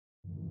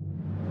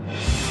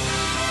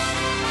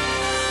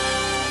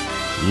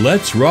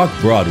Let's Rock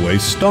Broadway,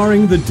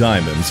 starring the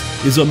Diamonds,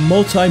 is a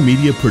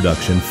multimedia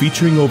production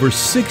featuring over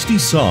 60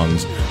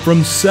 songs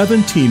from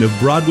 17 of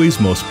Broadway's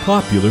most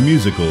popular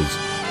musicals.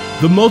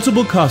 The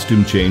multiple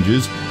costume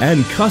changes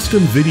and custom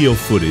video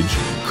footage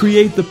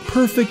create the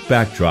perfect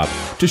backdrop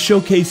to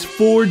showcase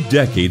 4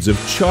 decades of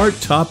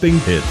chart-topping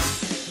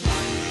hits.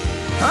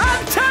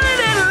 I'm turning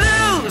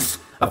it loose,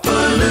 a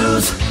foot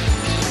loose,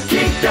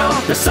 kicked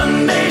off the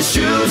Sunday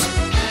shoes.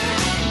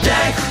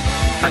 Jack,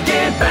 I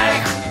get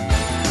back.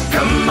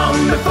 Come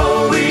on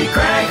before we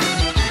crack.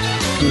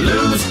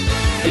 Lose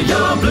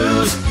your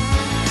blues.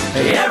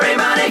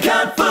 Everybody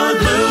cut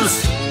foot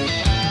loose.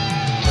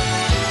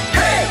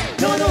 Hey!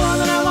 You're the one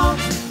that I want.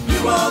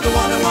 You are the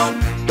one I want.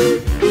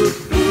 Ooh, ooh,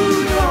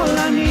 ooh, you're all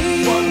I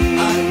need.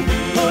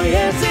 Oh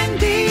yes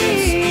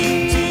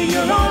indeed.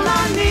 You're all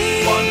I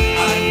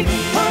need.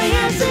 Oh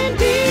yes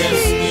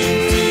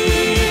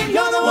indeed.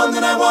 You're the one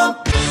that I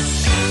want.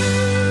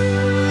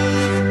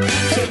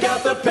 Take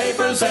out the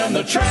papers and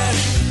the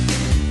trash,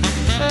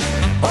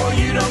 or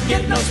you don't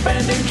get no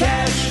spending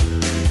cash.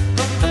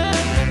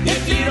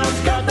 If you don't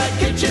scrub that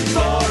kitchen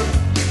floor,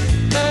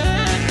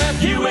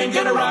 you ain't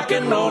gonna rock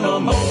and roll no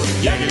more.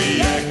 Yakety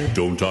yak,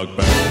 don't talk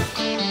back.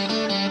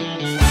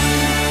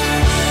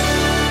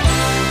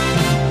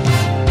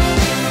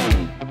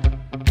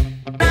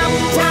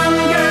 Uptown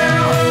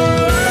girl,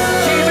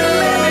 she been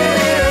living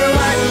in a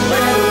white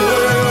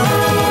world.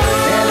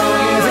 As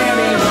long as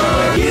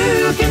anyone, you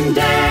can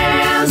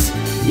dance,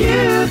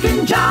 you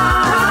can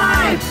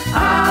jive.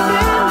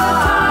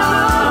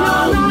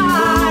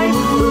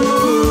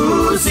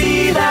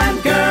 See that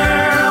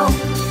girl,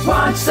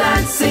 watch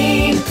that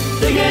scene,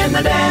 digging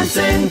the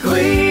dancing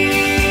queen.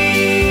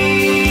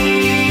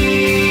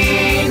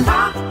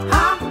 Ha,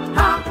 ha,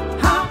 ha,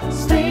 ha,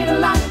 staying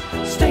alive,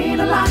 staying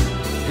alive.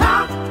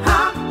 Ha,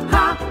 ha,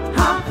 ha,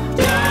 ha,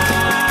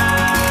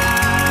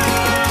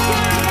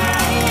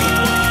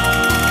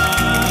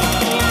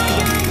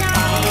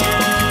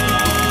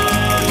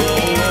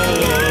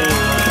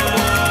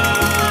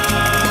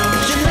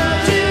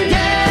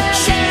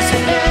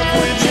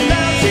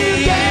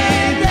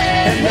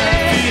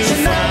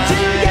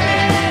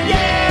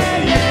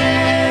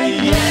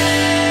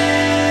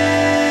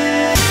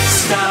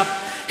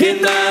 in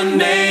the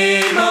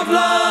name of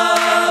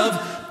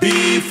love,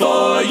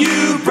 before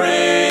you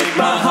break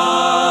my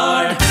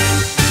heart.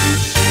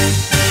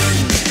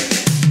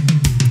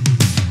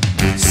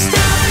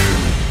 Stop,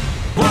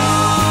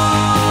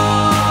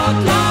 walk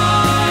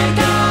like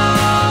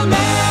a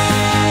man,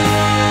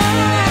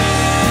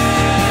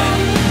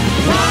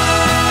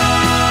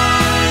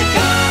 like a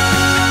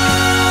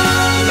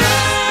man.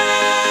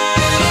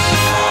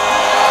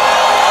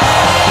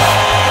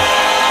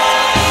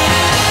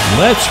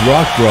 Let's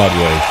Rock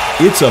Broadway.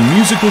 It's a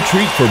musical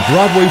treat for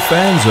Broadway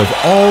fans of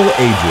all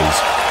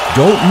ages.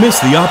 Don't miss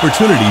the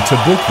opportunity to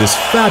book this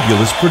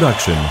fabulous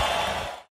production.